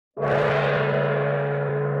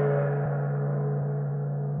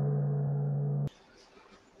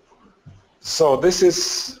So this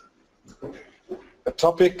is a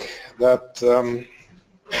topic that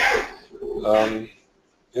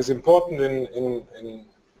is important in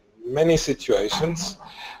many situations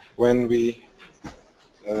when we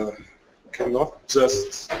cannot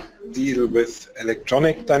just deal with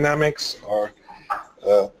electronic dynamics or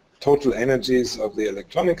total energies of the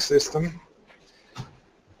electronic system,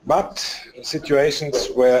 but situations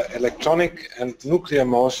where electronic and nuclear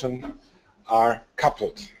motion are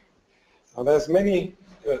coupled. Now there's many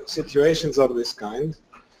situations of this kind.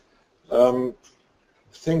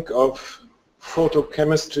 Think of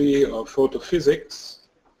photochemistry or photophysics.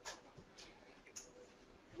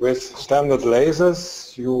 With standard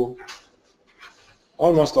lasers, you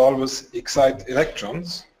almost always excite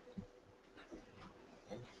electrons,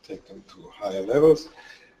 take them to higher levels,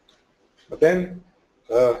 but then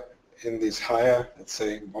in these higher, let's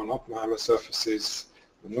say, von Oppenheimer surfaces,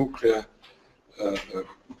 the nuclear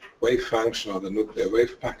wave function or the nuclear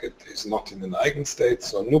wave packet is not in an eigenstate,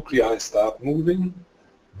 so nuclei start moving.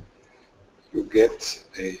 You get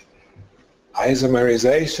a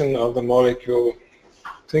isomerization of the molecule.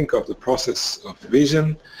 Think of the process of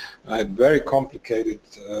vision, a very complicated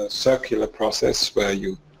circular process where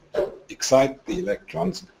you excite the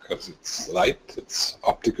electrons because it's light, it's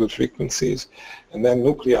optical frequencies, and then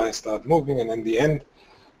nuclei start moving, and in the end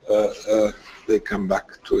they come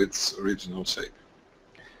back to its original shape.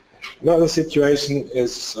 Another situation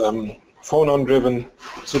is phonon-driven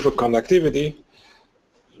superconductivity.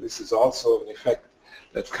 This is also an effect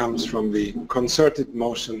that comes from the concerted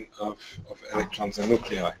motion of electrons and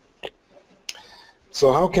nuclei.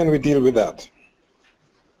 So how can we deal with that?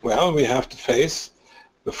 Well, we have to face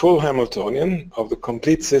the full Hamiltonian of the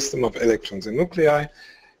complete system of electrons and nuclei.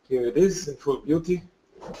 Here it is in full beauty.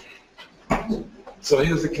 So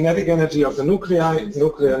here's the kinetic energy of the nuclei,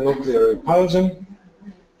 nuclear repulsion,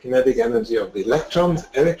 kinetic energy of the electrons,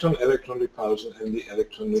 electron repulsion, and the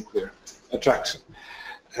electron-nuclear attraction.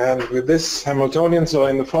 And with this Hamiltonian, so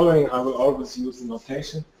in the following I will always use the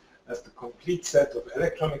notation that the complete set of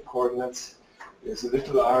electronic coordinates is a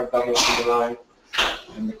little r double underline,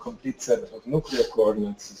 and the complete set of nuclear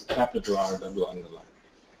coordinates is a capital R double underline.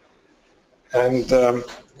 And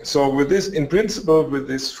so with this, in principle, with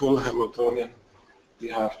this full Hamiltonian, we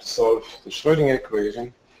have to solve the Schrödinger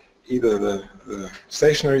equation, either the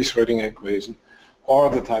stationary Schrödinger equation or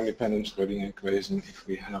the time-dependent Schrödinger equation if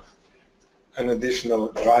we have an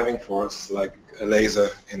additional driving force like a laser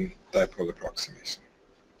in dipole approximation.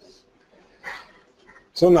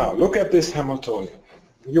 So now, look at this Hamiltonian.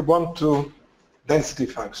 You want to density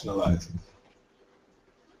functionalize it.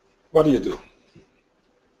 What do?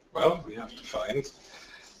 Well, we have to find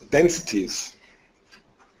the densities.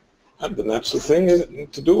 And the natural thing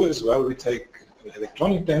to do is, well, we take an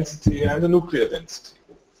electronic density and a nuclear density.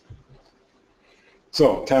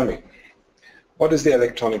 So, tell me, what is the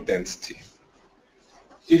electronic density?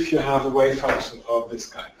 If you have a wave function of this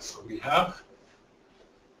kind. So we have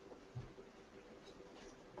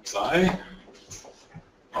psi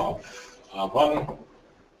of R1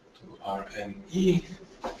 to Rne,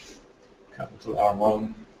 capital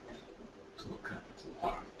R1 to capital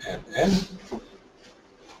Rnn.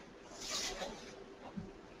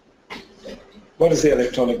 What is the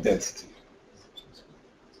electronic density?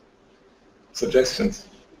 Suggestions?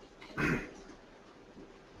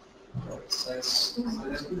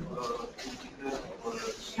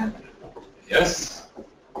 Yes.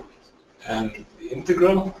 And the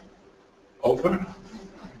integral over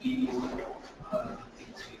d.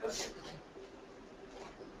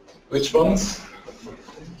 Which ones?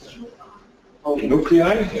 The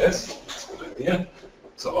nuclei, yes, that's a good idea.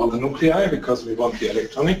 So all the nuclei, because we want the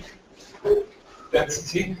electronic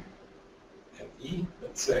density, and E,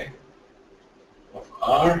 let's say, of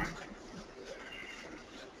R.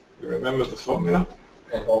 You remember the formula?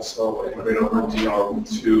 And also integrate over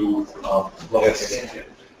dr2 yes.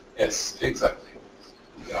 Yes, exactly.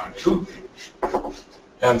 dr2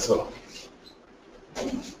 and so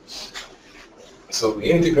on. So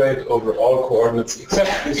we integrate over all coordinates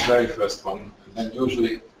except this very first one, and then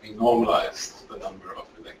usually we normalize the number of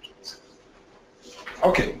electrons.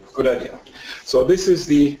 Okay, good idea. So this is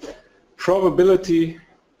the probability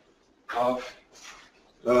of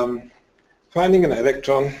finding an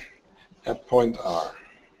electron at point R.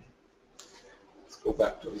 Let's go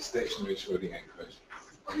back to the stationary Schrödinger equation.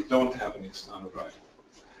 We don't have an external driver.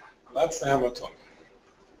 That's the Hamiltonian.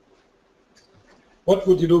 What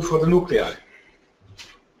would you do for the nuclei?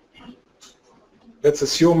 Let's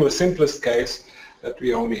assume the simplest case that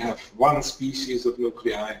we only have one species of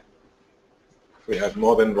nuclei, If we have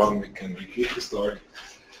more than one, we can repeat the story.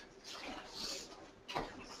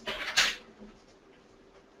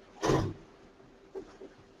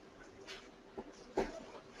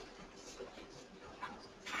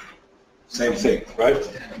 Same thing,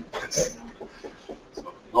 right? It's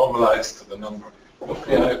normalized to the number of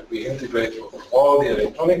nuclei. We integrate over all the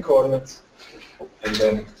electronic coordinates, and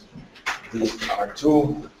then the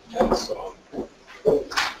R2 and so on,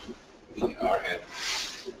 the Rn.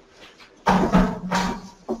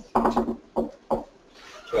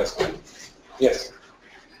 That's good. Yes.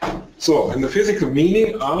 So, and the physical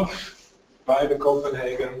meaning by the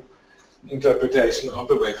Copenhagen interpretation of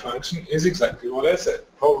the wave function is exactly what I said.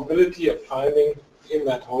 Probability of finding in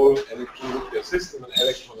that whole electronuclear system an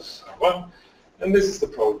electron at R1, and this is the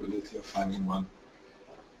probability of finding one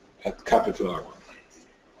at capital R1.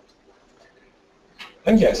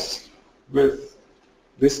 And yes, with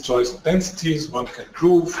this choice of densities, one can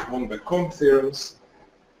prove one-by-Combe theorems.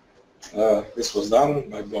 This was done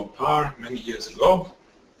by Bob Parr many years ago.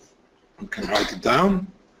 You can write it down.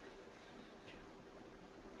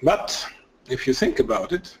 But if you think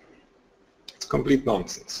about it, it's complete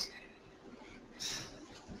nonsense.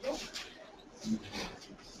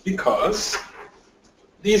 Because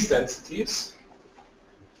these densities,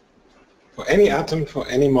 for any atom, for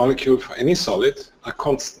any molecule, for any solid, are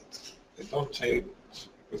constant. They don't change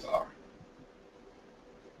with R.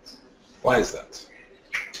 Why is that?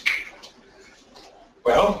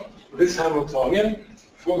 Well, this Hamiltonian,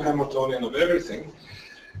 full Hamiltonian of everything,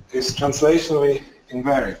 is translationally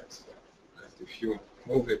invariant. If you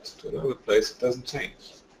move it to another place, it doesn't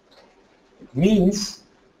change. It means,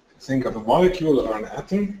 if you think of a molecule or an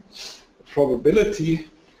atom, the probability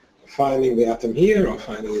of finding the atom here or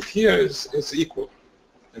finding it here is equal.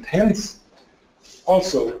 And hence,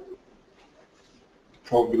 also, the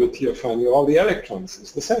probability of finding all the electrons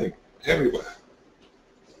is the same everywhere.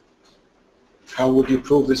 How would you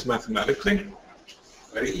prove this mathematically?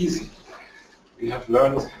 Very easy. We have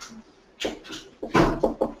learned in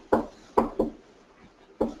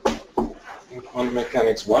quantum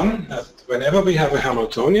mechanics 1 that whenever we have a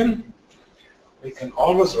Hamiltonian, we can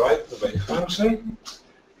always write the wave function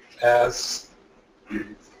as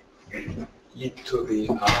e to the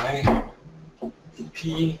I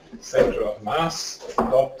p center of mass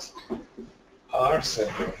dot r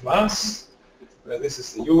center of mass, where this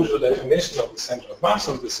is the usual definition of the center of mass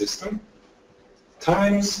of the system,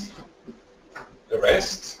 times the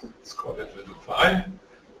rest, let's call it little phi,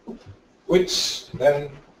 which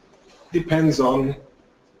then depends on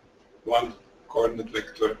one coordinate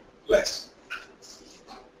vector less.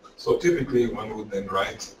 So typically one would then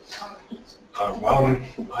write R1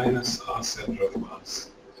 minus R center of mass,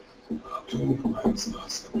 R2 minus R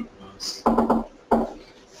center of mass,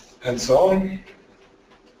 and so on.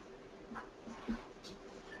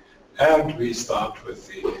 And we start with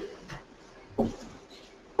the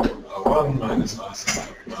R1 minus R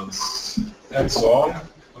center of mass, and so on.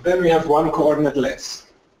 But then we have one coordinate less,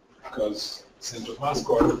 because center of mass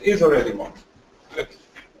coordinate is already 1. Right?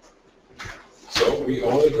 So we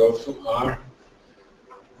only go to R,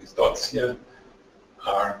 these dots here,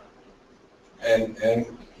 R n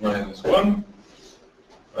minus 1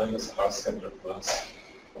 minus R center of mass.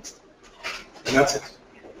 And that's it.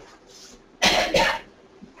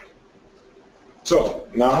 So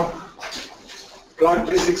now plug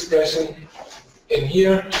this expression in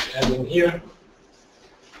here and in here,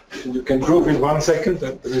 and you can prove in 1 second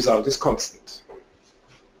that the result is constant.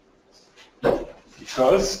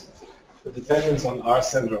 Because the dependence on R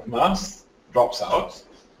center of mass drops out,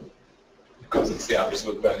 because it's the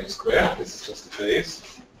absolute value square, this is just a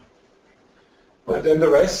phase. And then the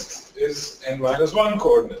rest is n minus 1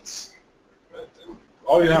 coordinates. Right? And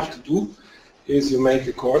all you have to do is you make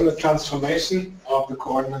a coordinate transformation of the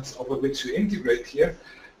coordinates over which you integrate here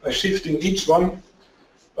by shifting each one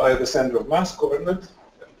by the center of mass coordinate.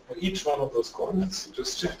 For each one of those coordinates, you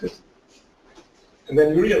just shift it. And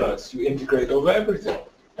then you realize you integrate over everything.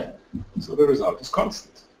 So the result is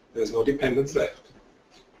constant. There's no dependence left.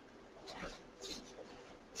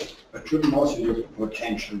 But shouldn't also your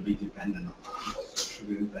potential be dependent on that?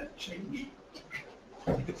 Shouldn't that change?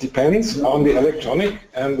 It depends on the electronic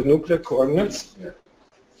and the nuclear coordinates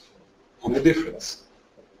on the difference.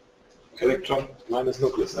 Electron minus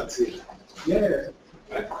nucleus, that's it. Yeah.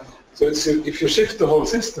 Right? So it's, if you shift the whole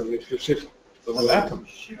system, if you shift the whole atom,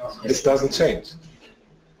 this doesn't change.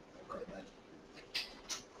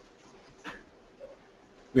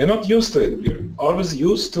 We are not used to it. We're always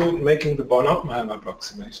used to making the Born-Oppenheim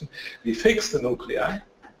approximation. We fix the nuclei,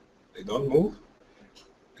 they don't move,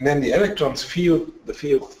 and then the electrons feel the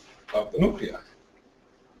field of the nuclei.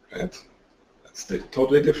 Right? That's a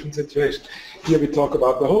totally different situation. Here we talk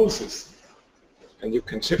about the whole system. And you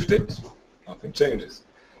can shift it, nothing changes.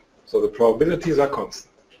 So the probabilities are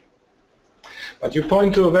constant. But you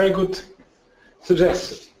point to a very good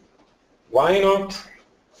suggestion. Why not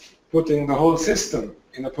putting the whole system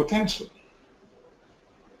in a potential?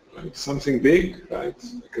 Right? Something big, right?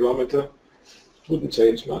 A kilometer wouldn't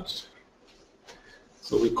change much.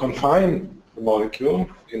 So we confine the molecule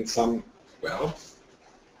in some, well,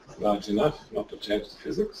 large enough not to change the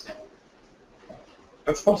physics.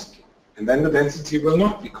 That's possible. And then the density will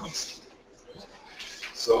not be constant.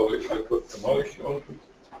 So if I put the molecule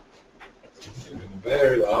in a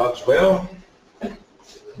very large well,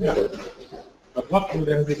 yeah. But what will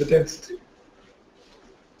then be the density?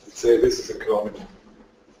 Let's say this is a kilometer.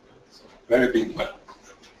 So very big well.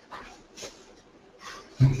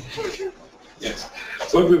 Yes.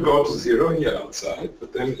 So it will go to 0 here outside,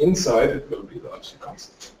 but then inside it will be largely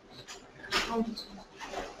constant.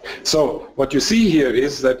 So what you see here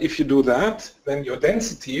is that if you do that, then your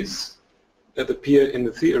densities that appear in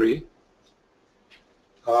the theory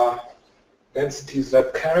are densities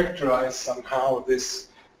that characterize somehow this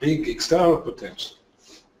big external potential.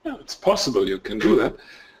 Yeah, it's possible you can do that,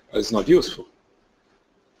 but it's not useful.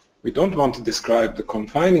 We don't want to describe the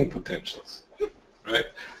confining potentials, right?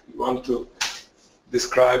 We want to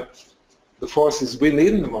describe the forces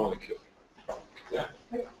within the molecule. Yeah.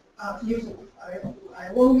 I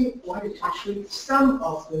only wanted to treat some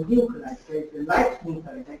of the nuclei, the light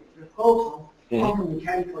nuclei, like the photon, quantum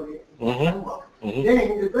mechanically framework.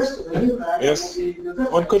 Then the rest of the nuclei Yes, will be the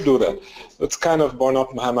different. one could do that. It's kind of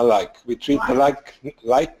Born-Oppenheimer-like. We treat the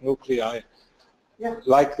light nuclei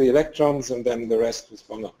like the electrons, and then the rest is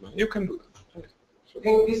Born-Oppenheimer. You can do that.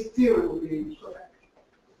 Then this theory will be correct.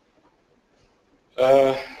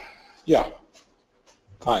 Yeah,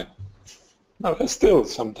 fine. Now, there's still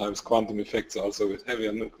sometimes quantum effects also with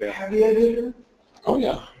heavier nuclei. Have you ever done? Oh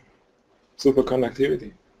yeah,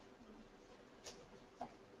 superconductivity.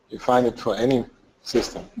 You find it for any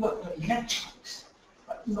system. Not for electrons,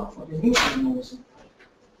 but not for the nuclear motion.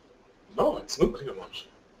 No, it's nuclear motion.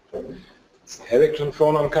 It's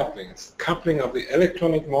electron-phonon coupling. It's the coupling of the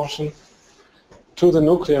electronic motion to the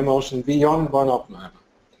nuclear motion beyond Born-Oppenheimer.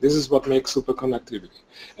 This is what makes superconductivity,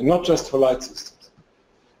 and not just for light systems.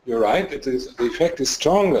 You're right, it is, the effect is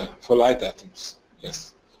stronger for light atoms,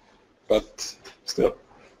 yes, but still.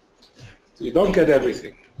 So you don't get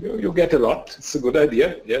everything. You get a lot. It's a good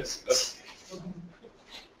idea, yes.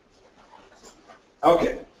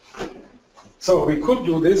 Okay. So we could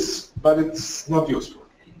do this, but it's not useful.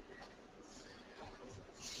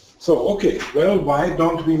 So, okay, well, why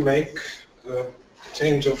don't we make a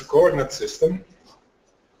change of coordinate system?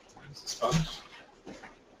 This is fun.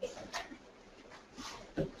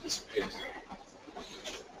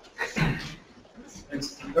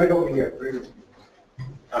 It's right over here. Right over here.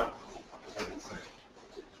 Ah.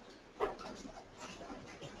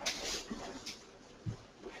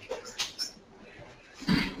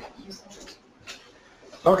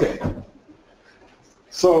 Okay.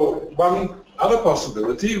 So one other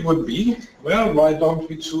possibility would be, well, why don't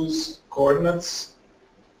we choose coordinates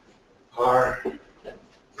r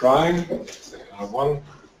prime, say r1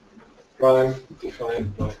 prime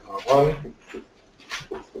defined by r1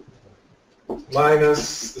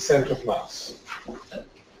 minus the center of mass,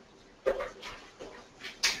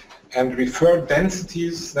 and refer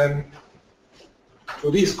densities then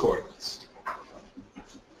to these coordinates.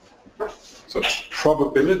 So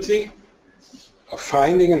probability of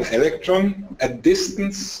finding an electron at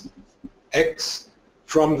distance x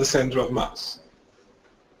from the center of mass.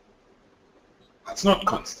 That's not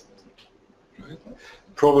constant. Right?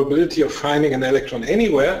 Probability of finding an electron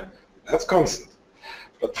anywhere, that's constant.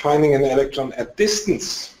 But finding an electron at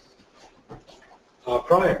distance, r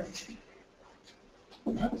prime,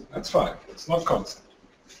 that's fine. It's not constant.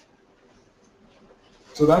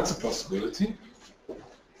 So that's a possibility.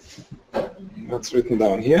 That's written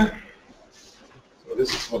down here. So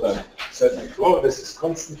this is what I said before. This is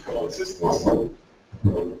constant for all systems.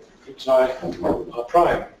 We try r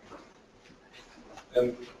prime.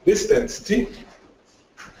 And this density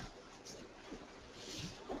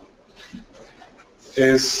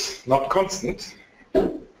is not constant,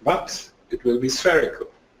 but it will be spherical,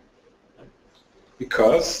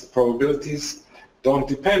 because probabilities don't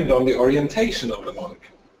depend on the orientation of the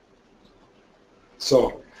molecule.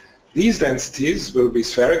 So these densities will be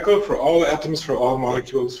spherical for all atoms, for all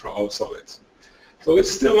molecules, for all solids. So it's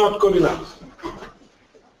still not good enough.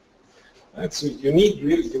 So you need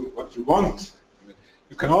really what you want.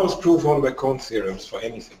 You can always prove one by Kohn theorems for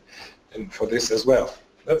anything, and for this as well.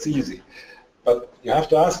 That's easy. But you have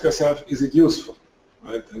to ask yourself, is it useful?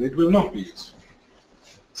 Right? And it will not be useful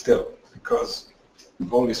still, because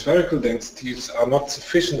only spherical densities are not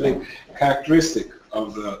sufficiently characteristic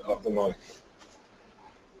of the molecule.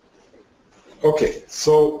 Okay,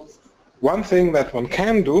 so one thing that one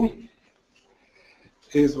can do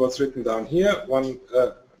is what's written down here. One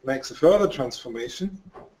makes a further transformation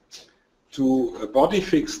to a body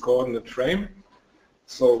fixed coordinate frame.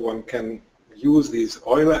 So one can use these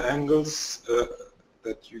Euler angles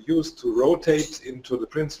that you use to rotate into the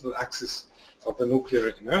principal axis of the nuclear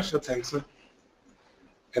inertia tensor.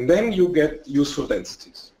 And then you get useful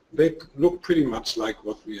densities. They look pretty much like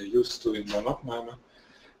what we are used to in von Oppenheimer.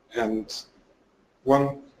 And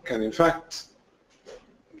one can in fact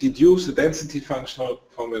deduce a density functional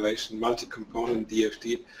formulation, multi-component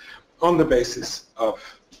DFT, on the basis of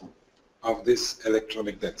this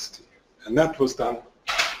electronic density. And that was done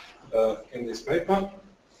in this paper.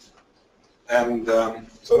 And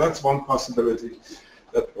so that's one possibility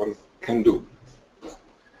that one can do.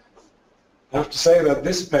 I have to say that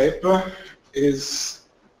this paper is,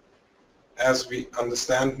 as we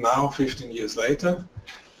understand now, 15 years later,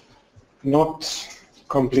 not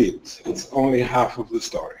complete. It's only half of the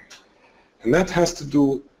story. And that has to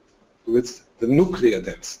do with the nuclear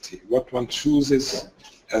density, what one chooses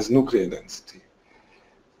as nuclear density.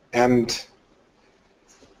 And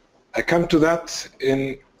I come to that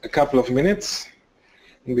in a couple of minutes.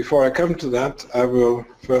 And before I come to that, I will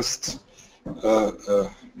first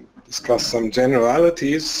discuss some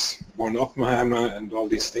generalities, von Oppenheimer and all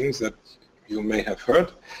these things that you may have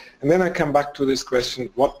heard. And then I come back to this question,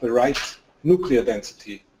 what the right nuclear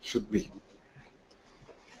density should be.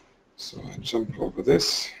 So I jump over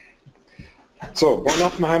this. So von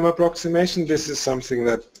Oppenheimer approximation, this is something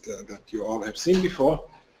that you all have seen before.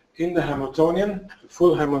 In the Hamiltonian, the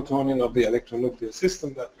full Hamiltonian of the electronuclear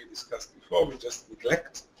system that we discussed before, we just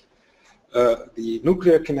neglect the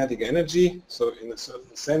nuclear kinetic energy. So in a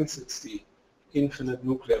certain sense, it's the infinite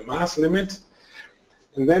nuclear mass limit.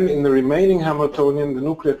 And then in the remaining Hamiltonian, the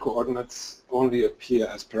nuclear coordinates only appear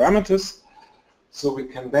as parameters. So we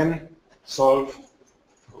can then solve,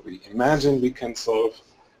 or we imagine we can solve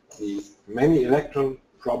the many electron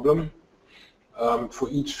problem for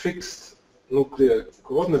each fixed nuclear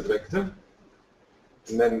coordinate vector.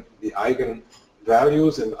 And then the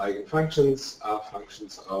eigenvalues and eigenfunctions are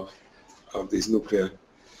functions of this nuclear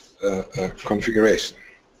configuration.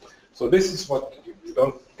 So this is what you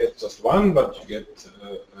don't get just one, but you get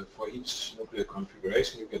for each nuclear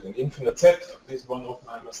configuration you get an infinite set of these von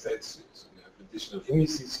Oppenheimer states. So you have additional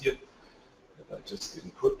indices here that I just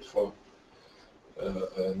didn't put for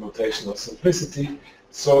notational simplicity.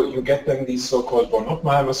 So you get then these so-called von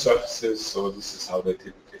Oppenheimer surfaces. So this is how they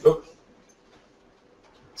typically look.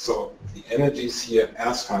 So the energies here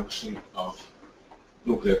as function of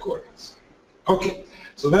nuclear coordinates. Okay,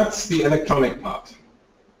 so that's the electronic part.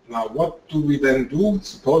 Now what do we then do?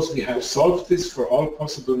 Suppose we have solved this for all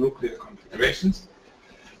possible nuclear configurations.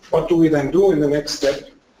 What do we then do in the next step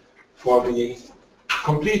for the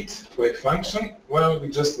complete wave function? Well, we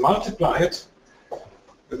just multiply it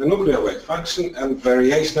with the nuclear wave function and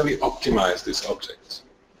variationally optimize this object.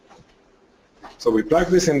 So we plug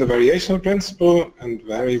this in the variational principle and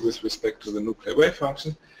vary with respect to the nuclear wave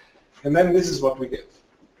function, and then this is what we get.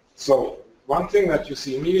 So one thing that you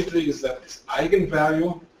see immediately is that this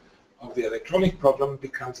eigenvalue of the electronic problem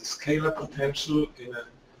becomes a scalar potential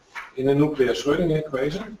in a nuclear Schrödinger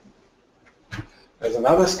equation. There's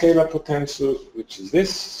another scalar potential, which is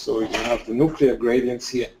this. So you have the nuclear gradients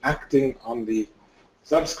here acting on the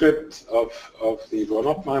subscript of the von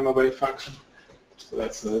Oppenheimer wave function. So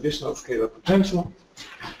that's an additional scalar potential.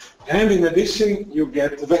 And in addition, you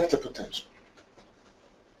get the vector potential,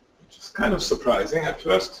 which is kind of surprising at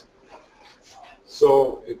first.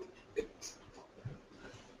 So it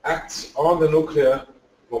acts on the nuclear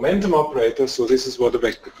momentum operator, so this is what the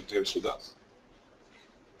vector potential does.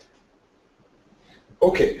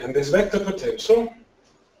 Okay, and this vector potential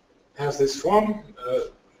has this form.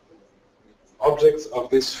 Objects of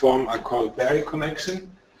this form are called Berry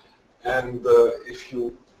connection, and if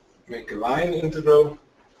you make a line integral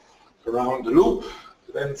around the loop,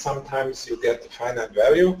 then sometimes you get a finite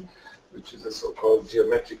value, which is a so-called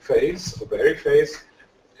geometric phase or Berry phase,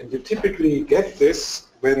 and you typically get this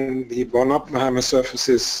when the von Oppenheimer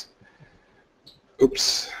surfaces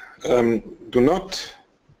do not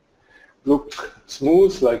look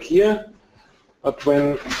smooth like here, but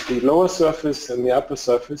when the lower surface and the upper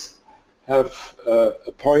surface have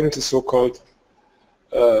a point, a so-called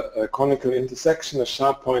a conical intersection, a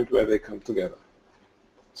sharp point where they come together.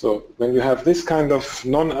 So when you have this kind of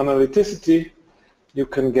non-analyticity, you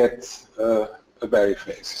can get a Berry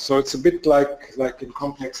phase. So it's a bit like in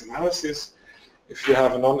complex analysis. If you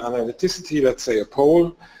have a non-analyticity, let's say a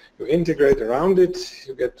pole, you integrate around it,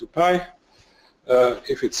 you get 2 pi.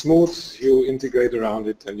 If it's smooth, you integrate around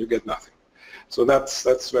it and you get nothing. So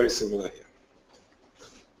that's very similar here.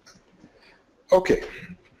 Okay,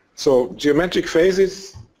 so geometric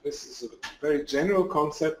phases, this is a very general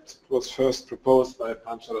concept. It was first proposed by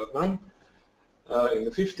Panchal Adnan in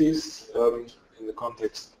the 50s in the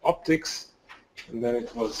context of optics, and then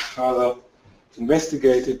it was further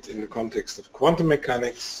investigated in the context of quantum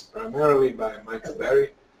mechanics, primarily by Michael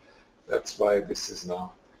Berry. That's why this is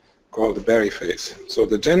now called the Berry phase. So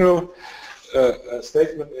the general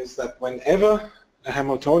statement is that whenever a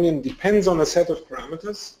Hamiltonian depends on a set of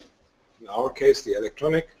parameters, in our case the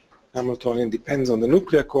electronic Hamiltonian depends on the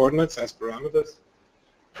nuclear coordinates as parameters,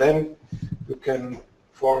 then you can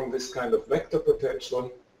form this kind of vector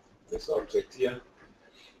potential, this object here,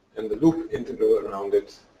 and the loop integral around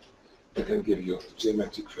it can give you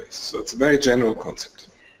geometric phase. So it's a very general concept.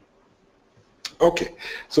 Okay,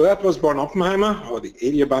 so that was Born-Oppenheimer, or the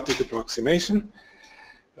adiabatic approximation.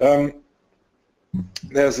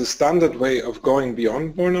 There's a standard way of going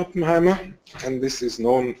beyond Born-Oppenheimer, and this is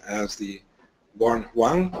known as the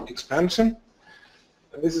Born-Wang expansion.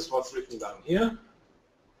 And this is what's written down here.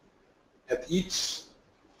 At each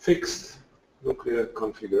fixed nuclear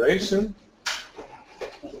configuration,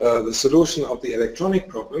 the solution of the electronic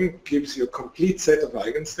problem gives you a complete set of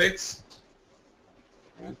eigenstates,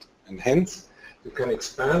 right? And hence you can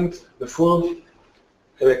expand the full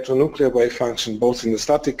electronuclear wave function both in the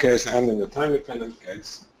static case and in the time-dependent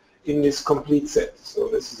case in this complete set. So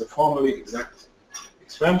this is a formally exact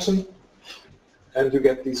expansion, and you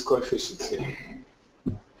get these coefficients here.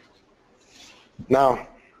 Now,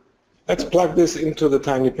 let's plug this into the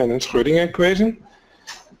time-dependent Schrödinger equation,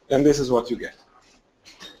 and this is what you get.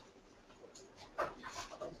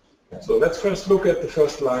 So let's first look at the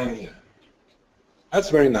first line here. That's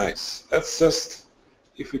very nice. That's just,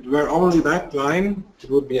 if it were only that line, it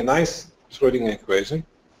would be a nice Schrödinger equation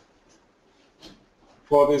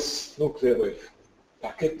for this nuclear wave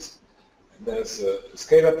packet. And there's a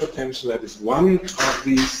scalar potential that is one of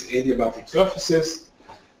these adiabatic surfaces.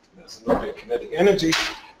 There's a nuclear kinetic energy.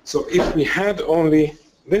 So if we had only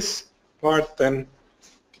this part, then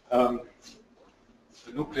the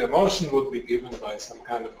nuclear motion would be given by some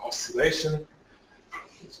kind of oscillation.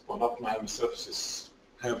 These Born-Oppenheimer surfaces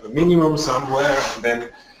have a minimum somewhere, and then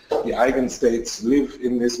the eigenstates live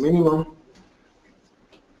in this minimum.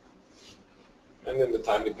 And in the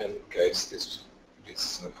time-dependent case,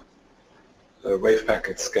 these wave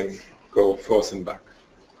packets can go forth and back.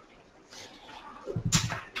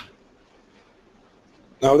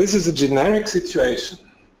 Now this is a generic situation.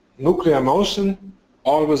 Nuclear motion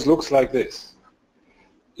always looks like this.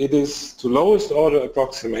 It is, to lowest order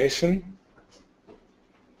approximation,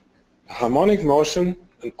 a harmonic motion,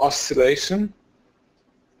 an oscillation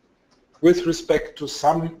with respect to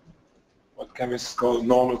some, what chemists call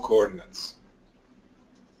normal coordinates.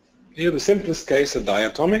 Here the simplest case, a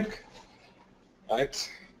diatomic, right?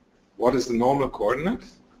 What is the normal coordinate?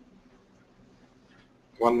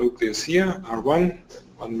 One nucleus here, R1,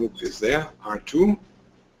 one nucleus there, R2.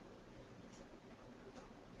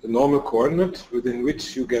 The normal coordinate within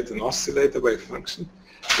which you get an oscillator wave function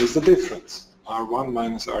is the difference, R1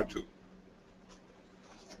 minus R2.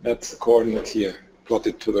 That's the coordinate here,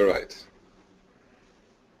 plotted to the right.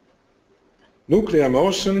 Nuclear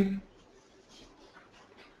motion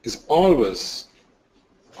is always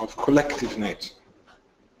of collective nature.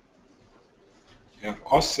 You have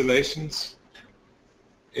oscillations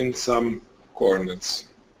in some coordinates.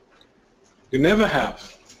 You never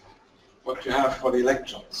have what you have for the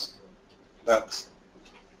electrons, that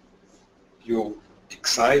you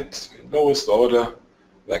excite in lowest order,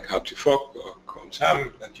 like Hartree-Fock or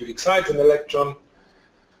Cohen-Sham, that you excite an electron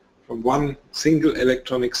from one single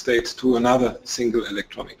electronic state to another single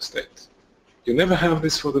electronic state. You never have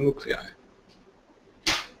this for the nuclei.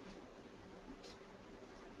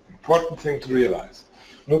 Important thing to realize.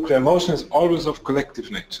 Nuclear motion is always of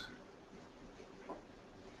collective nature.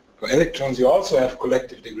 For electrons you also have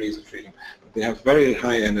collective degrees of freedom, but they have very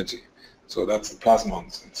high energy. So that's the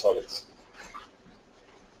plasmons and solids.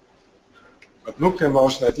 But nuclear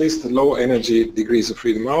motion, at least the low energy degrees of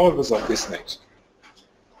freedom, are always of this nature.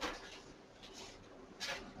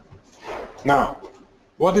 Now,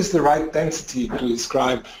 what is the right density to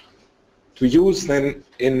describe, to use then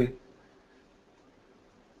in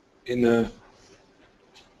a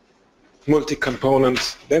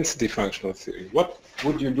multi-component density functional theory? What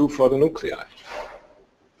would you do for the nuclei?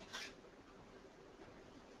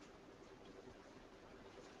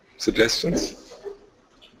 Suggestions?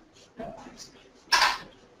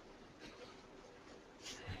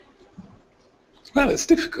 Well, it's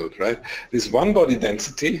difficult, right? This one-body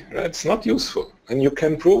density, right, it's not useful. And you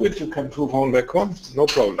can prove it, you can prove Horn-Beck-Horn, no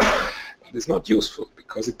problem. But it's not useful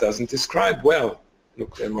because it doesn't describe well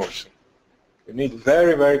nuclear motion. You need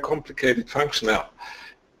very, very complicated functional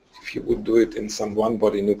if you would do it in some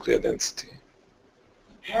one-body nuclear density.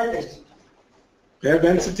 Hair density. Hair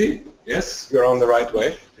density? Yes, you're on the right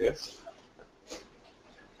way, yes.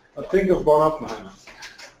 But think of Born-Oppenheimer.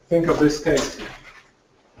 Think of this case here.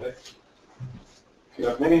 Okay. If you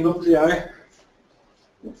have many nuclei,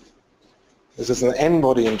 this is an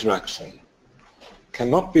n-body interaction.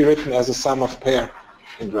 Cannot be written as a sum of pair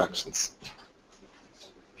interactions.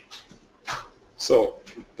 So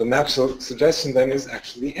the natural suggestion then is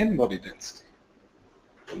actually n-body density,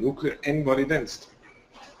 the nuclear n-body density.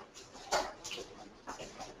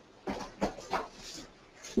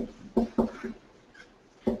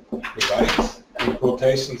 We write in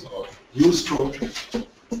quotations or useful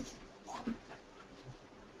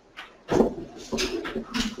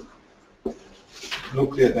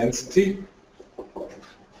nuclear density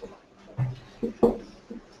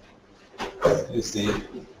is the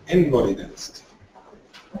n-body density.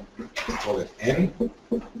 We call it n,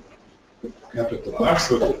 capital R,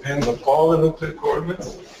 so it depends on all the nuclear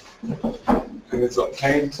coordinates, and it's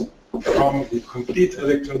obtained from the complete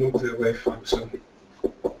electronuclear wave function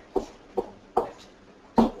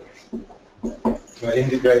by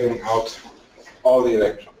integrating out all the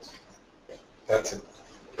electrons. That's it.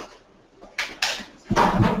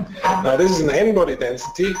 Now this is an n-body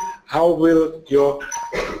density. How will your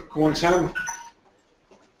Cohen-Sham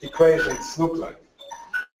equations look like?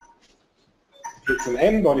 If it's an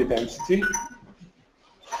n-body density,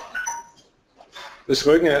 the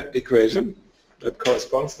Schrödinger equation that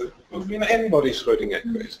corresponds to it would be an n-body Schrödinger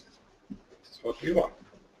equation. That's what we want.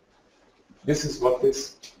 This is what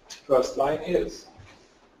this first line is.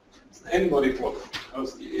 It's an n-body problem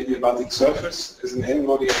because the adiabatic surface is an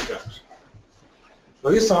n-body interaction. Now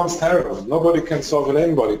this sounds terrible. Nobody can solve an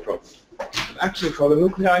n-body problem. But actually for the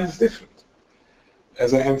nuclei it's different,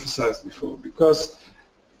 as I emphasized before, because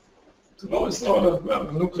the lowest order, well,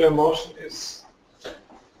 the nuclear motion is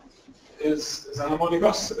an harmonic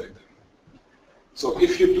oscillator. So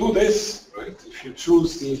if you do this, right, if you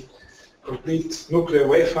choose the complete nuclear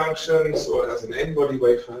wave function, so as an n-body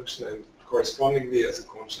wave function and correspondingly as a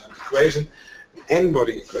Cohen-Sham equation, an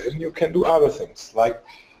n-body equation, you can do other things like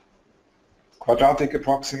quadratic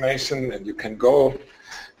approximation, and you can go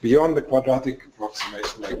beyond the quadratic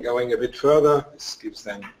approximation by going a bit further. This gives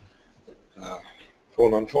them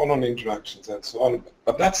phonon-phonon interactions and so on.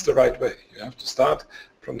 But that's the right way. You have to start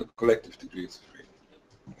from the collective degrees of freedom.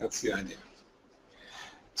 That's the idea.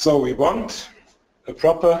 So we want a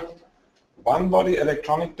proper one-body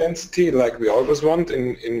electronic density like we always want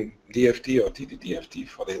in DFT or TDDFT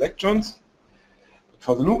for the electrons. But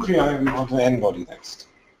for the nuclei, we want an n-body density.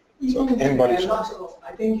 So n-body.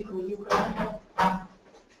 Identical nuclei.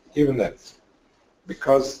 Even that,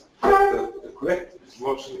 because the collective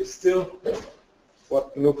motion is still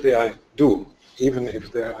what nuclei do, even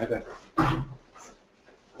if they're identical.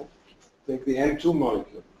 Take the N2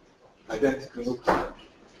 molecule, identical nuclei.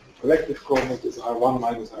 Collective coordinate is R1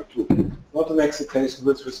 minus R2. Not an excitation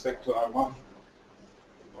with respect to R1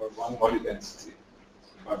 or one body density,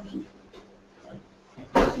 R2. Right?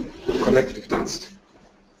 Collective density.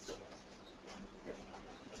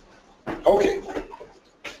 Okay.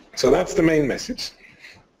 So that's the main message.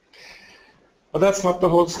 But that's not the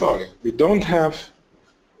whole story. We don't have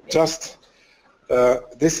just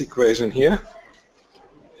this equation here.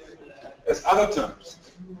 There's other terms.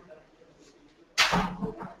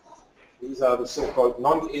 These are the so-called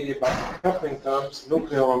non-adiabatic coupling terms.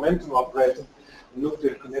 Nuclear momentum operator,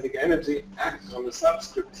 nuclear kinetic energy act on the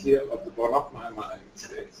subscript here of the Born-Oppenheimer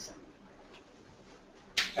eigenstates.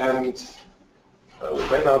 And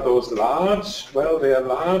when are those large? Well, they are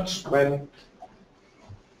large when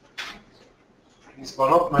these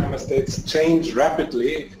Born-Oppenheimer states change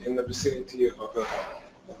rapidly in the vicinity of a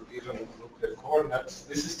given nuclear coordinate.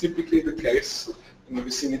 This is typically the case in the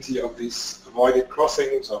vicinity of these avoided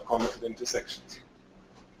crossings or cometed intersections.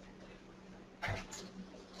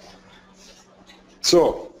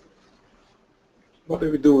 So, what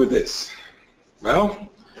do we do with this? Well,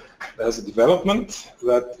 there's a development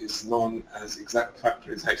that is known as exact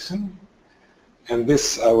factorization, and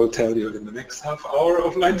this I will tell you in the next half hour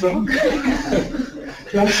of my talk.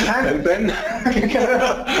 And then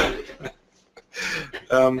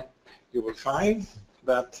you will find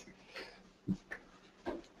that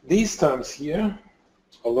these terms here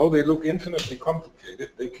although they look infinitely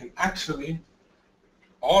complicated, they can actually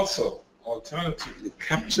also alternatively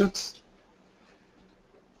captured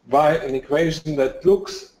by an equation that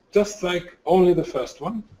looks just like only the first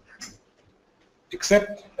one,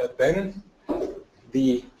 except that then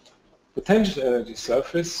the potential energy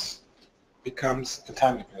surface becomes a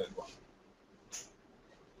time-dependent one.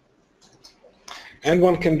 And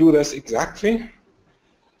one can do this exactly.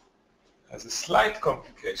 As a slight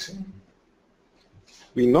complication,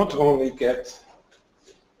 we not only get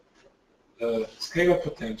a scalar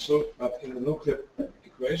potential, but in the nuclear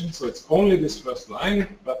equation, so it's only this first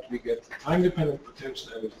line, but we get time-dependent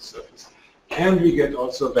potential energy surface, and we get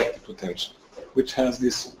also a vector potential, which has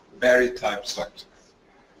this Barry type structure.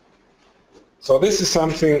 So this is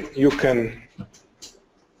something you can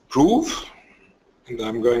prove, and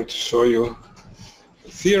I'm going to show you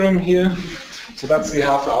the theorem here. So that's the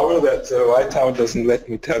half hour that Whiteout doesn't let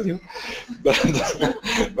me tell you,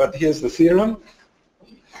 but here's the theorem.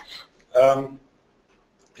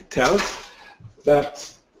 It tells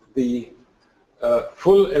that the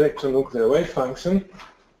full electronuclear wave function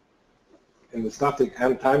in the static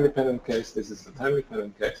and time-dependent case, this is the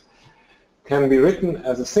time-dependent case, can be written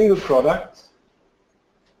as a single product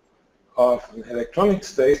of an electronic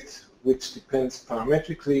state which depends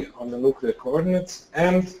parametrically on the nuclear coordinates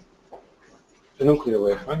and the nuclear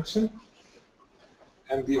wave function.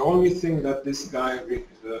 And the only thing that this guy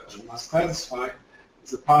must satisfy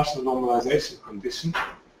is a partial normalization condition.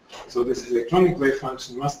 So this electronic wave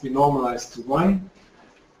function must be normalized to 1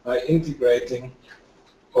 by integrating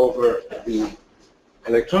over the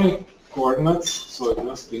electronic coordinates, so it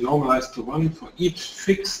must be normalized to 1 for each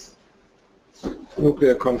fixed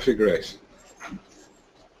nuclear configuration.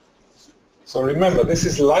 So remember, this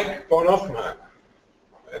is like Born-Oppenheimer.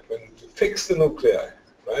 Right? When you fix the nuclei,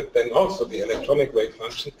 right, then also the electronic wave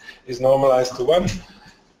function is normalized to 1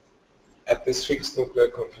 at this fixed nuclear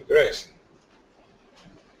configuration.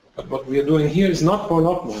 But what we are doing here is not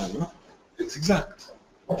Born-Oppenheimer, it's exact.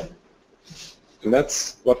 And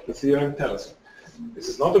that's what the theorem tells you. This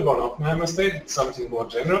is not a Born-Oppenheimer state, it's something more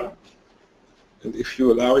general. And if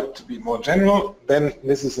you allow it to be more general, then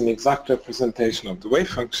this is an exact representation of the wave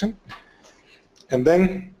function. And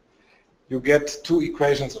then you get 2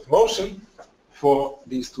 equations of motion for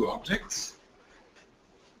these 2 objects.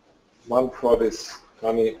 One for this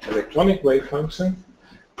funny electronic wave function,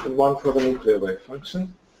 and one for the nuclear wave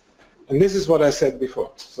function. And this is what I said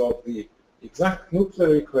before. So the exact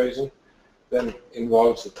nuclear equation then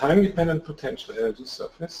involves a time-dependent potential energy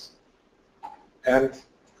surface and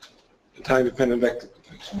a time-dependent vector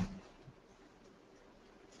potential.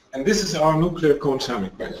 And this is our nuclear cone-charm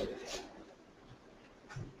equation.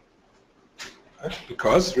 Right?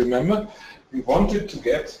 Because, remember, we wanted to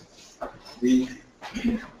get the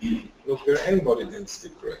nuclear n-body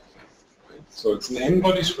density correct. Right? So it's an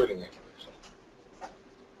n-body Schrödinger equation.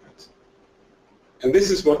 Right? And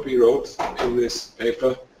this is what we wrote in this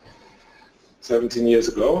paper 17 years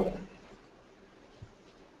ago.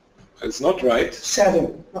 It's not right.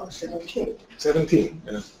 7, not 17. 17,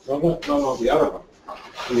 yeah. No, the other one.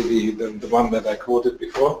 The one that I quoted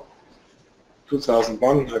before,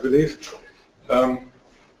 2001, I believe.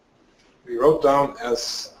 We wrote down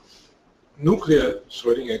as nuclear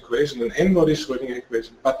Schrödinger equation, an n-body Schrödinger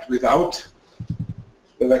equation, but without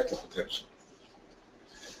the vector potential.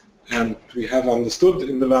 And we have understood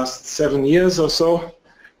in the last 7 years or so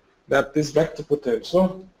that this vector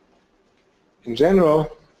potential, in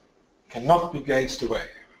general, cannot be gauged away.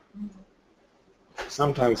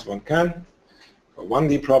 Sometimes one can. For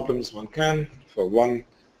 1D problems, one can. For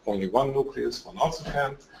only one nucleus, one also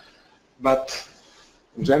can. But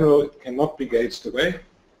in general, it cannot be gauged away.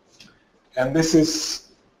 And this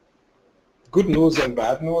is good news and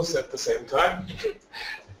bad news at the same time.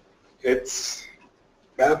 It's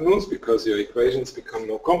bad news because your equations become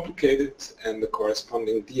more complicated and the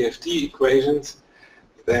corresponding DFT equations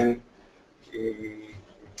then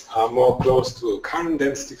are more close to a current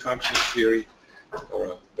density function theory or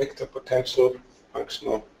a vector potential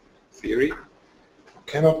functional theory. You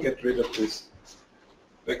cannot get rid of this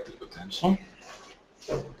vector potential.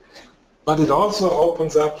 But it also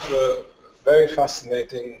opens up very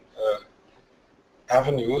fascinating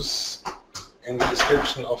avenues in the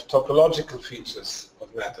description of topological features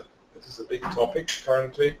of matter. This is a big topic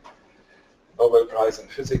currently. Nobel Prize in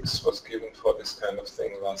Physics was given for this kind of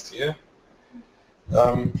thing last year.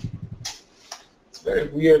 It's a very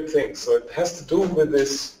weird thing. So it has to do with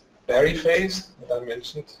this Barry phase that I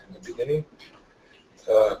mentioned in the beginning.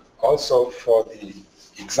 Also for the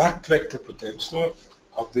exact vector potential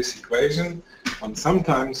of this equation, one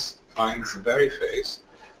sometimes finds a Barry phase.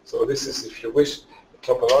 So this is, if you wish,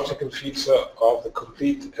 topological feature of the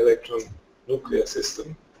complete electron nuclear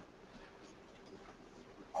system.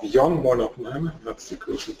 Beyond one Oppenheimer, that's the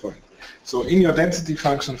crucial point. So in your density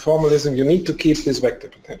function formalism, you need to keep this vector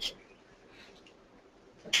potential.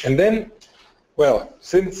 And then, well,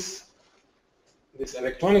 since this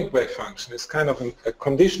electronic wave function is kind of a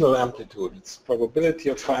conditional amplitude, it's probability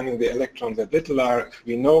of finding the electrons at little r if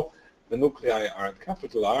we know the nuclei are at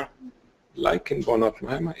capital R, like in von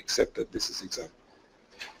Oppenheimer, except that this is exact.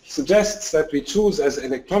 Suggests that we choose as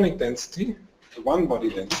electronic density the one-body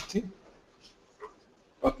density,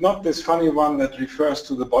 but not this funny one that refers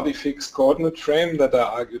to the body-fixed coordinate frame that I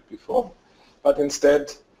argued before, but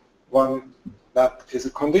instead one that is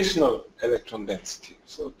a conditional electron density.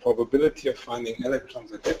 So probability of finding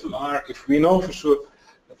electrons at little r if we know for sure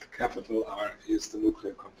that the capital R is the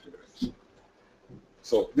nuclear configuration.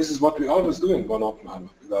 So this is what we always do in von Oppenheimer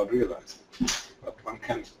without realizing. But one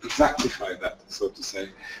can exactify that, so to say,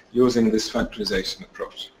 using this factorization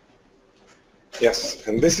approach. Yes,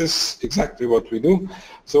 and this is exactly what we do.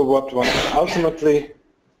 So what one ultimately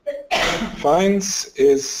finds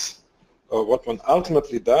is, or what one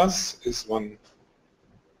ultimately does is one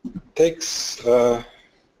takes,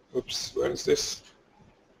 oops, where is this?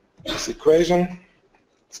 This equation,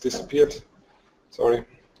 it's disappeared, sorry.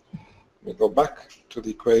 We go back to the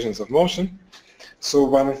equations of motion. So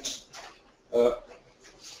one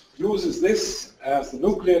uses this as the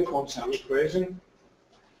nuclear quantum equation,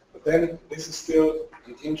 but then this is still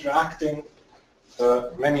an interacting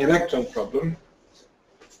many electron problem,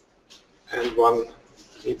 and one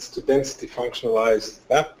needs to density functionalize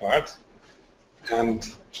that part,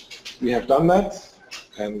 and we have done that,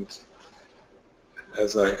 and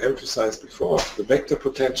as I emphasized before, the vector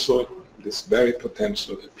potential, this very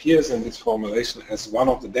potential, appears in this formulation as one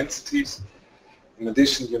of the densities. In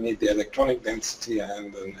addition, you need the electronic density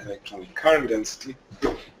and an electronic current density,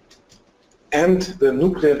 and the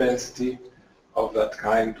nuclear density of that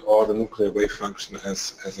kind, or the nuclear wave function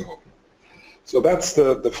as a whole. So that's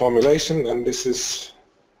the formulation, and this is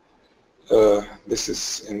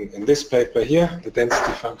in this paper here, the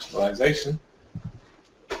density functionalization.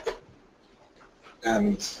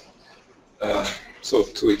 And so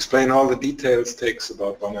to explain all the details takes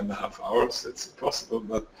about 1.5 hours. It's impossible,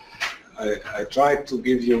 but I tried to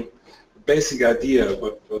give you a basic idea of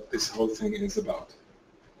what this whole thing is about.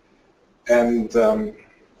 And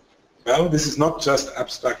well, this is not just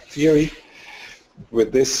abstract theory.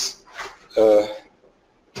 With this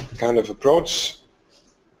kind of approach,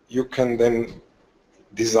 you can then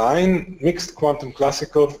design mixed quantum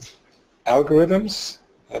classical algorithms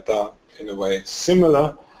that are in a way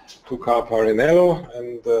similar to Carp-Arinello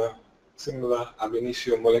and similar ab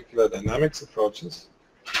initio molecular dynamics approaches.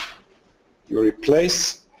 You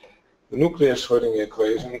replace the nuclear Schrödinger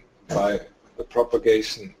equation by the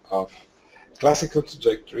propagation of classical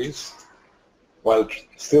trajectories while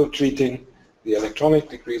still treating the electronic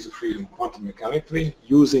degrees of freedom quantum mechanically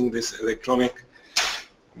using this electronic,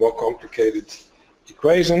 more complicated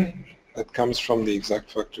equation that comes from the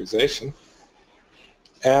exact factorization.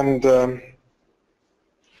 And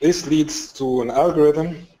this leads to an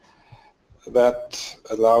algorithm that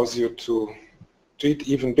allows you to treat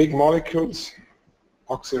even big molecules.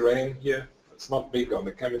 Oxyrain here, it's not big on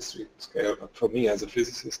the chemistry scale, but for me as a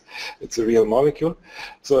physicist, it's a real molecule.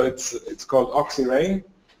 So it's called oxyrain,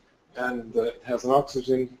 and it has an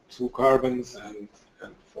oxygen, 2 carbons, and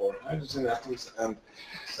 4 hydrogen atoms. And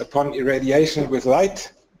upon irradiation with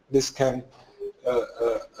light, this can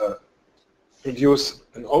produce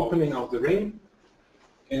an opening of the ring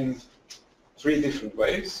in 3 different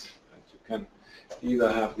ways. And you can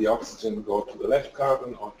either have the oxygen go to the left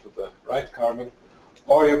carbon or to the right carbon,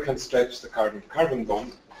 or you can stretch the carbon-carbon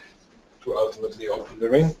bond to ultimately open the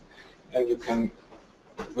ring. And you can,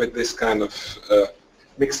 with this kind of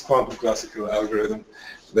mixed quantum classical algorithm,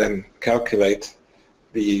 then calculate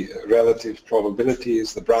the relative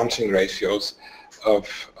probabilities, the branching ratios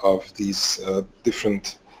of these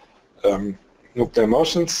different nuclear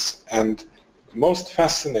motions. And the most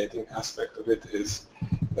fascinating aspect of it is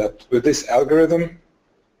that with this algorithm,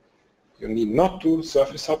 you need not do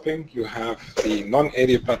surface hopping. You have the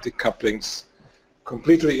non-adiabatic couplings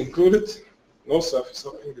completely included, no surface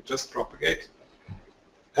hopping, you just propagate.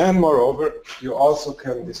 And moreover, you also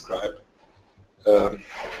can describe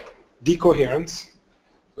decoherence.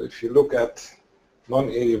 So if you look at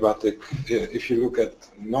non-adiabatic, if you look at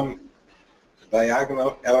non-diagonal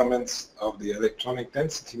elements of the electronic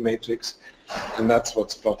density matrix, and that's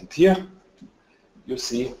what's plotted here, you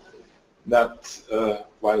see that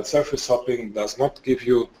while surface hopping does not give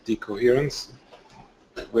you decoherence,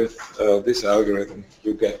 with this algorithm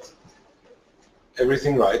you get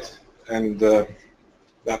everything right, and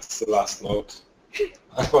that's the last note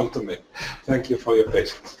I want to make. Thank you for your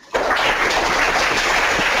patience.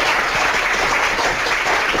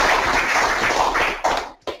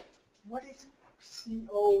 What is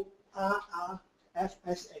CORRFSH?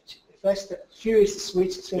 If that's the fused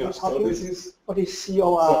switch surface So hopping, this is what is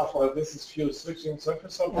COR? this is fused switching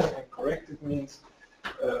surface hopping, and corrected means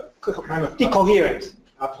kind of Decoherent.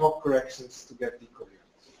 ad hoc corrections to get decoherence.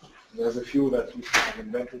 There's a few that we have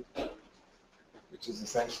invented, which is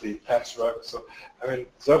essentially patchwork. So, I mean,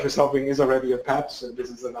 surface hopping is already a patch, and this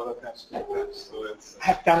is another patch to a patch. So it's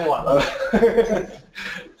I've done one.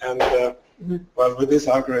 and well, with this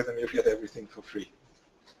algorithm, you get everything for free.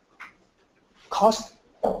 Cost?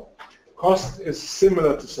 Cost is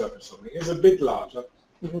similar to surface hopping. It's a bit larger,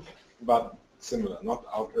 but similar, not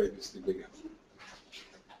outrageously bigger.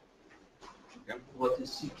 What is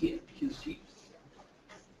CQC?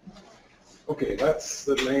 Okay, that's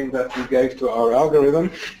the name that we gave to our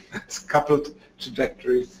algorithm. It's coupled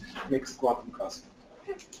trajectory mixed quantum cluster.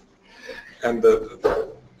 And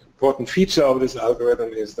the important feature of this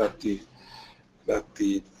algorithm is that the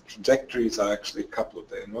trajectories are actually coupled.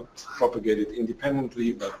 They're not propagated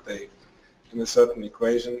independently, but they, in a certain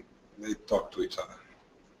equation, they talk to each other.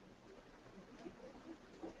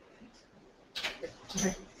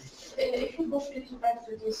 If you go a little back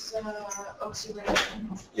to this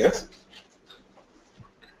oxidation, Yes?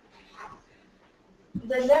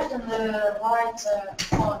 the left and the right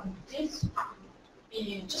on this,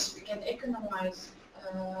 we can economize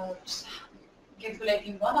just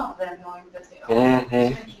calculating one of them, knowing that they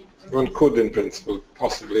are One could, in principle,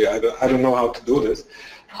 possibly. I don't know how to do this,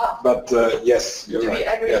 but yes, you're right.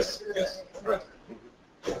 Yes, yes, right.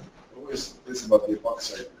 What is this about the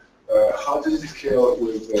epoxide? How does it scale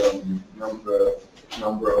with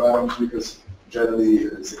number of atoms? Because generally,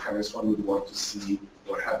 as a chemist, one would want to see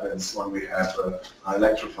what happens when we have an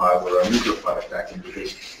electrophile or a nucleophile attacking,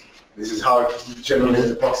 because this is how generally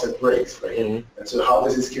the epoxide breaks, right? And so how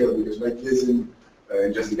does it scale? Because like this in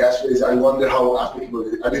just the gas phase, I wonder how applicable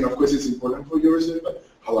it is. I mean, of course, it's important for your research, but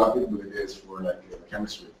how applicable it is for like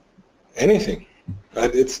chemistry. Anything.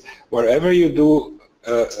 Right? It's wherever you do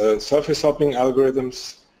surface hopping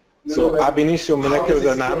algorithms. So ab initio molecular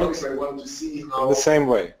dynamics I want to see in how the same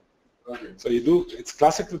way. Okay. So you do, it's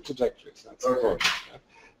classical trajectories, that's Okay. important. Yeah?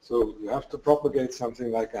 So you have to propagate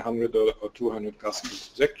something like 100 or 200 classical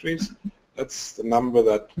trajectories. That's the number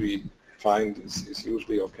that we find is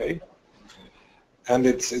usually okay. And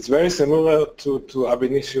it's very similar to ab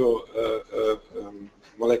initio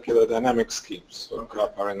molecular dynamics schemes, so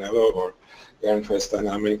Parrinello or Ehrenfest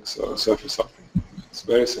dynamics or surface hopping. It's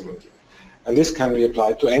very similar. And this can be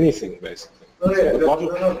applied to anything, basically. Oh, yeah,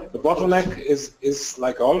 So the bottleneck is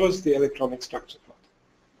like always the electronic structure part.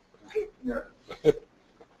 Yeah.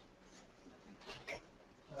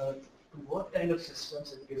 What kind of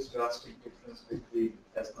systems it gives drastic difference between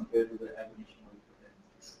as compared to the ab initio molecular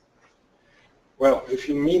dynamics? Well, if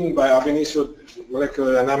you mean by ab initio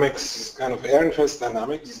molecular dynamics kind of Ehrenfest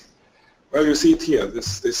dynamics, well, you see it here.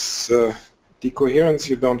 This decoherence,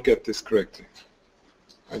 you don't get this correctly.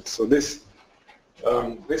 Right? So this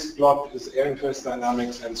plot is Ehrenfest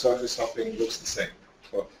dynamics, and surface hopping looks the same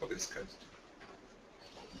for this case.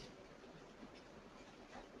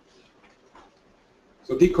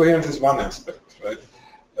 So decoherence is one aspect, right?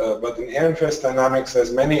 But in Ehrenfest dynamics,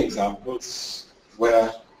 there's many examples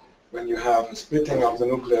where when you have a splitting of the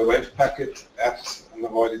nuclear wave packet at an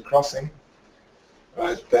avoided crossing,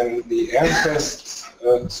 right, then the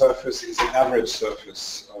Ehrenfest surface is an average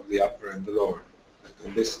surface of the upper and the lower. Right?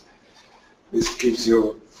 And this gives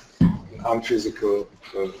you unphysical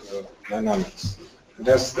dynamics. And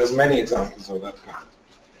there's many examples of that kind.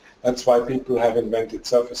 That's why people have invented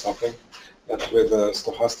surface hopping, that with a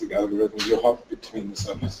stochastic algorithm you hop between the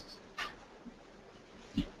surfaces.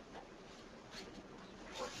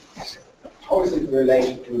 How is it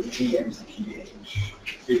related to GMCPH,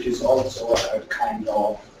 which is also a kind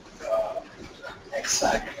of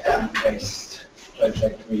exact based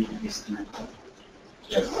trajectory estimate?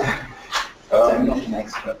 Yes. I'm not an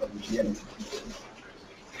expert on GMCPH.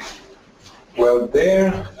 Well,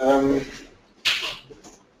 there,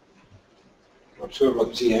 not sure what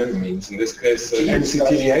GM means. In this case,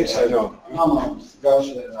 MCTDH, I know. No,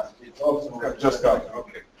 it's also Just got it.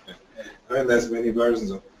 Okay. Yeah. I mean, there's many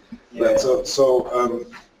versions of. Yeah. But so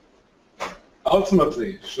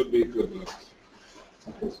ultimately, should be equivalent.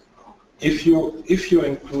 If you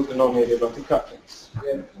include the non-adiabatic couplings.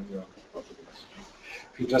 Yeah.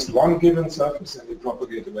 If you just one given surface and you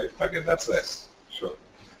propagate the wave packet, that's less. Sure.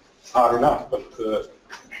 It's hard enough, but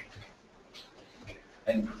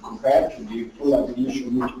And compared to the full ab initio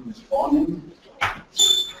multiple spawning,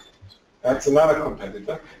 that's another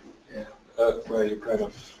competitor, yeah. where you kind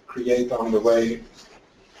of create on the way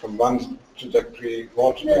from one trajectory,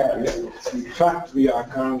 more trajectories. In fact, we are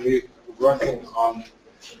currently working on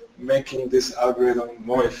making this algorithm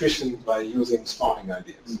more efficient by using spawning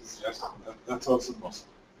ideas. Yes, that's also possible.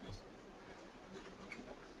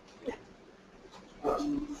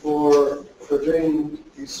 For doing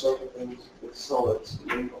these sort of things with solids,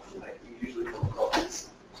 you usually don't call it.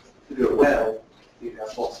 To do it well, you have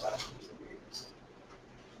false factors that you use.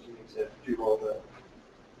 You need to do all the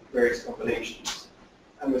various combinations.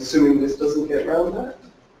 I'm assuming this doesn't get around that,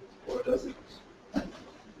 or does it?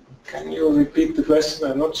 Can you repeat the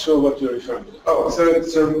question? I'm not sure what you're referring to. Oh,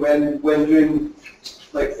 so when doing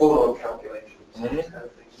like photon calculations, kind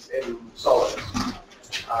of things in solids,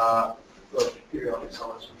 well, periodic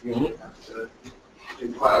solids, we usually have to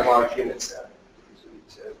do quite a large unit set.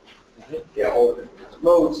 So we need to get all the different kinds of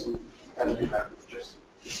modes and kind of do that with just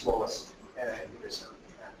the smallest unit set,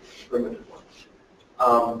 primitive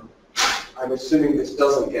one. I'm assuming this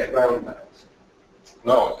doesn't get around that.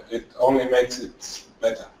 No, it only makes it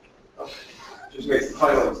better. Okay. Just makes the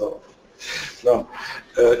final result. No,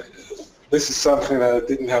 this is something that I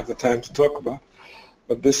didn't have the time to talk about,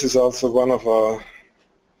 but this is also one of our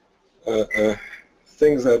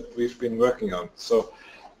things that we've been working on. So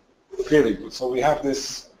clearly, so we have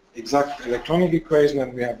this exact electronic equation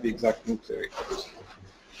and we have the exact nuclear equation.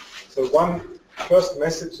 So one first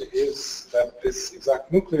message is that this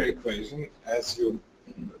exact nuclear equation, as you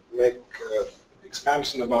make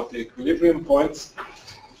expansion about the equilibrium points,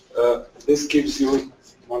 this gives you,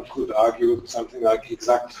 one could argue, something like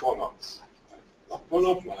exact phonons. Not von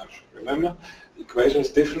Oppenheimer. Remember, the equation is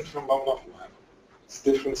different from von Oppenheimer. It's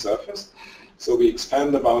a different surface. So we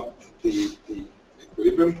expand about the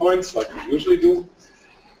equilibrium points like we usually do,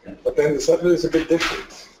 but then the surface is a bit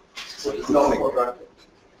different. So it's not quadratic.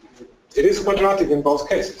 It is quadratic in both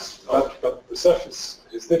cases, but the surface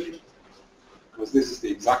is different. Because this is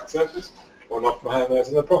the exact surface, or Oppenheimer is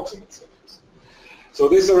an approximate surface. So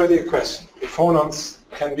this is already a question. The phonons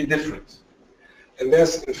can be different. And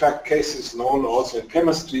there's, in fact, cases known also in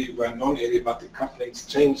chemistry where non-adiabatic couplings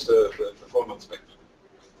change the phonon spectrum.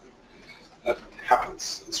 That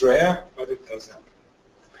happens. It's rare, but it does happen.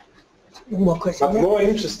 One more question. But more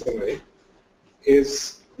interestingly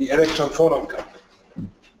is the electron-phonon coupling.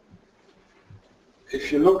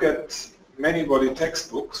 If you look at many-body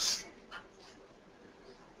textbooks,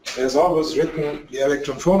 there's always written the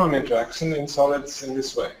electron-phonon interaction in solids in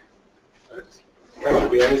this way. Right? It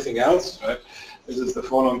cannot be anything else, right? This is the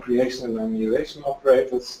phonon creation and annihilation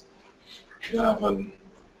operators. You have an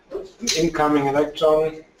incoming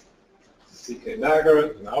electron, CK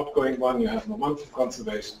dagger, an outgoing one, you have momentum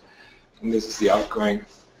conservation, and this is the outgoing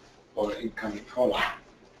or incoming phonon.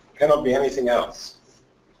 It cannot be anything else.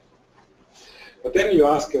 But then you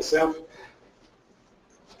ask yourself,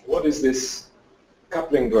 what is this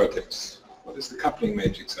coupling vertex? What is the coupling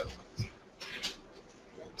matrix element?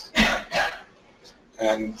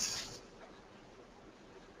 And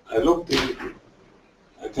I looked in,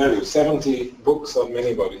 I tell you, 70 books on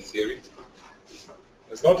many-body theory.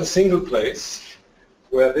 There's not a single place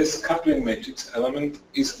where this coupling matrix element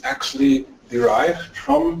is actually derived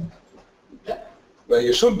from where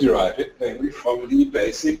you should derive it, namely from the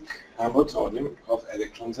basic Hamiltonian of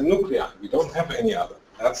electrons and nuclei. We don't have any other.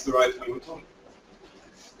 That's the right Hamiltonian.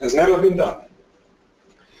 Has never been done.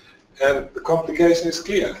 And the complication is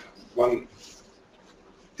clear. One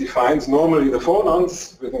defines normally the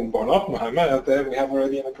phonons within Born-Oppenheimer, and then we have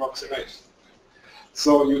already an approximation.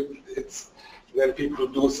 So then people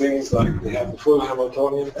do things like they have the full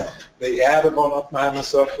Hamiltonian, they add a Born-Oppenheimer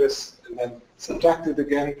surface, and then subtract it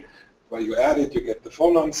again. While you add it, you get the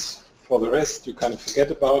phonons. For the rest, you kind of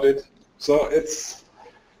forget about it. So it's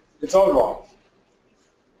all wrong.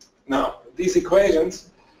 Now, these equations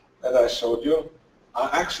that I showed you are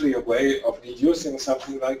actually a way of deducing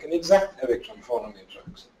something like an exact electron-phonon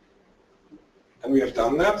interaction. And we have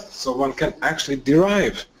done that, so one can actually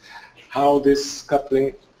derive how this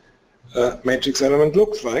coupling matrix element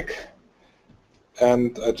looks like.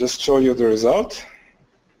 And I just show you the result.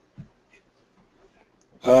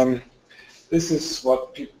 This is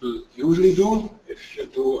what people usually do if you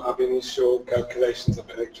do ab initio calculations of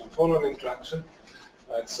electron-phonon interaction.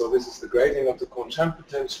 Right, so this is the gradient of the Cohn-Champ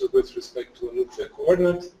potential with respect to a nuclear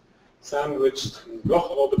coordinate sandwiched in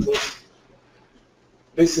Bloch orbitals.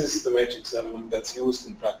 This is the matrix element that's used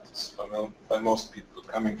in practice by most people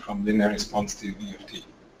coming from linear response to VFT.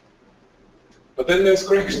 But then there's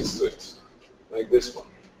corrections to it, like this one.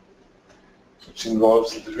 which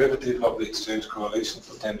involves the derivative of the exchange correlation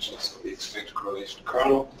potentials of the exchange correlation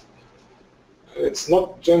kernel. It's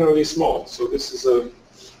not generally small, so this is a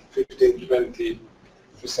 15-20%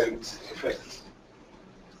 effect.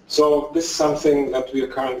 So this is something that we are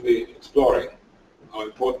currently exploring, how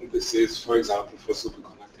important this is, for example, for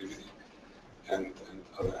superconductivity and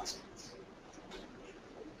other aspects.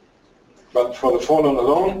 But for the phonon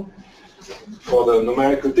alone, for the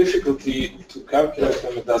numerical difficulty to calculate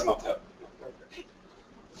them, it does not help.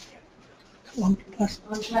 Can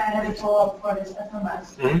I have a follow-up for this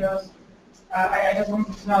FMS? Because I just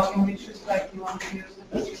wanted to know in which respect you want to use the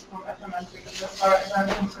physics from FMS, because as far as I'm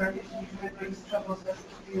concerned, it usually brings troubles that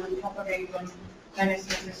you propagate on many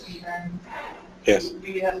surfaces, then Yes. you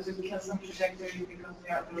really have to kill some trajectory because they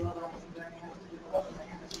are below, and then you have to do a lot of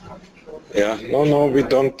mechanism control. Yeah, no, we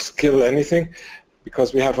don't kill anything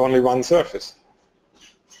because we have only one surface.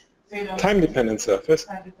 So you don't Time-dependent surface.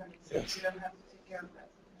 time-dependent, so Yes. you don't have to take care of that.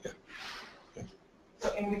 Yeah. Yeah. So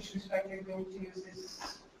in which respect are you going to use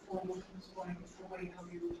this form of transforming the way how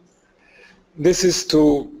you This is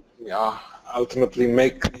to ultimately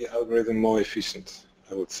make the algorithm more efficient,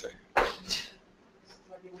 I would say.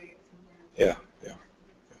 study way of Yeah.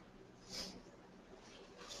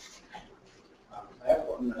 I have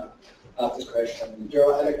one other question.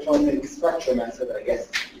 Your electronic structure method, I guess.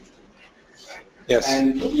 Yes.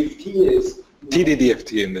 And DFT is...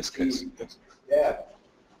 TDDFT in this case. Yes. Yeah.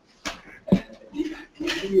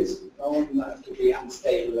 DFT is known to be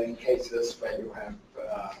unstable in cases where you have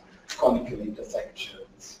conical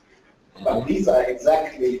intersections. But these are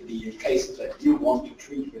exactly the cases that you want to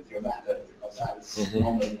treat with your method, because as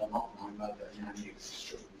normally or not normal dynamics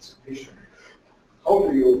should be sufficient. How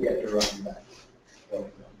do you get around that?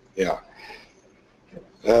 Yeah.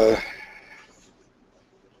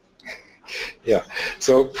 Yeah.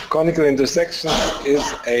 So conical intersection is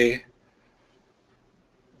a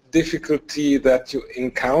difficulty that you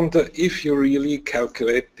encounter if you really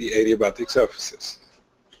calculate the adiabatic surfaces.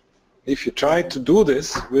 If you try to do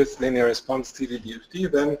this with linear response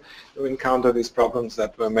TDDFT, then you encounter these problems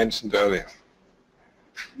that were mentioned earlier.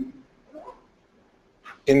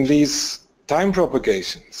 In these time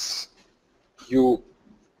propagations, you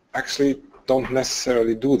actually don't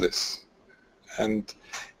necessarily do this. And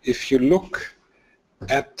if you look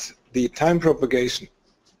at the time propagation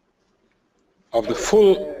of the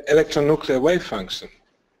full electron-nuclear wave function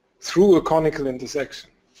through a conical intersection,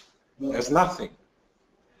 there's nothing.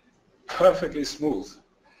 Perfectly smooth.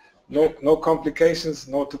 No complications,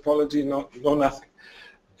 no topology, no nothing.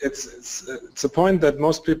 It's a point that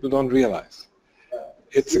most people don't realize.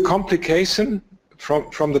 It's a complication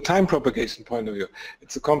from the time propagation point of view.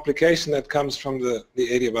 It's a complication that comes from the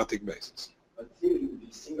adiabatic basis. But still,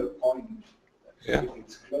 the single point, Yeah. if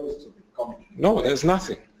it's close to the conical. No, there's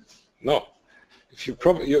nothing. No. If you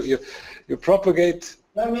propagate.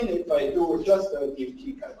 I mean, if I do just a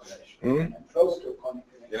DFT calculation, and I'm close to a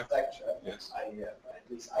conical intersection, Yes.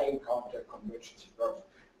 at least I encounter convergence problem.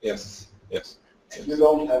 Yes. Yes. You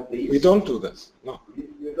don't have these. We don't do this. No.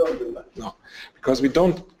 You don't do that. No, because we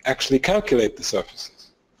don't actually calculate the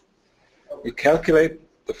surfaces. We calculate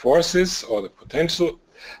the forces or the potential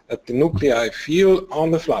that the nuclei feel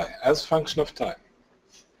on the fly as a function of time.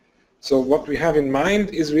 So what we have in mind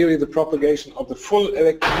is really the propagation of the full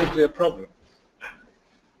electronuclear problem.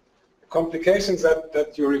 Complications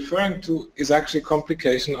that you're referring to is actually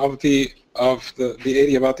complication of the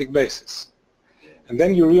adiabatic basis. And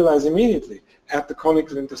then you realize immediately at the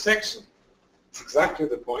conical intersection, it's exactly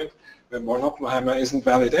the point where Born-Oppenheimer isn't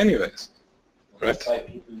valid anyways. Right? That's why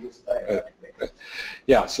people use diabatic. Right.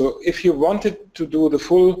 Yeah, so if you wanted to do the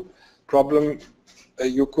full problem,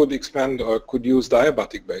 you could expand or could use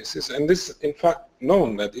diabatic basis. And this is in fact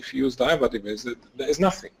known that if you use diabatic basis, there is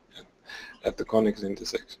nothing at the conical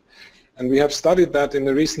intersection. And we have studied that in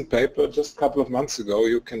a recent paper just a couple of months ago.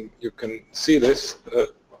 You can see this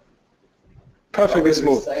perfectly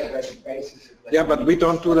smooth. Yeah, but we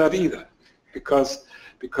don't do that either, because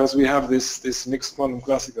we have this mixed quantum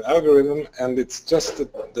classical algorithm, and it's just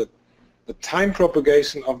the time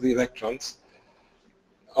propagation of the electrons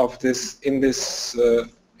of this in this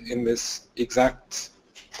exact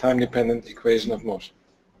time-dependent equation of motion.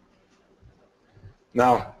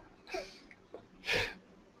 Now,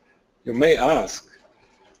 you may ask,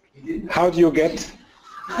 how do you get?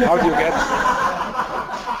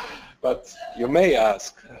 But you may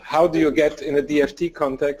ask, how do you get in a DFT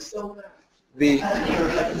context the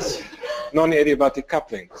non-adiabatic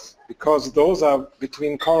couplings? Because those are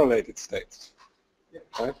between correlated states,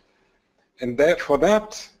 right? And for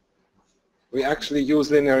that, we actually use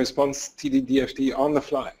linear response TDDFT on the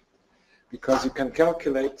fly. because you can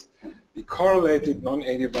calculate the correlated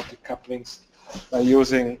non-adiabatic couplings by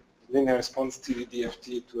using linear response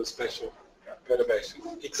TD-DFT to a special perturbation.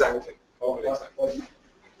 Exactly.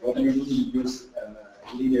 What do you mean use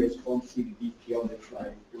linear response TD-DFT on the fly?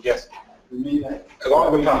 Yes. You mean like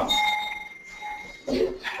Along the path.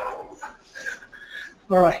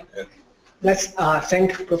 All right. Let's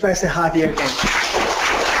thank Professor Hardy again.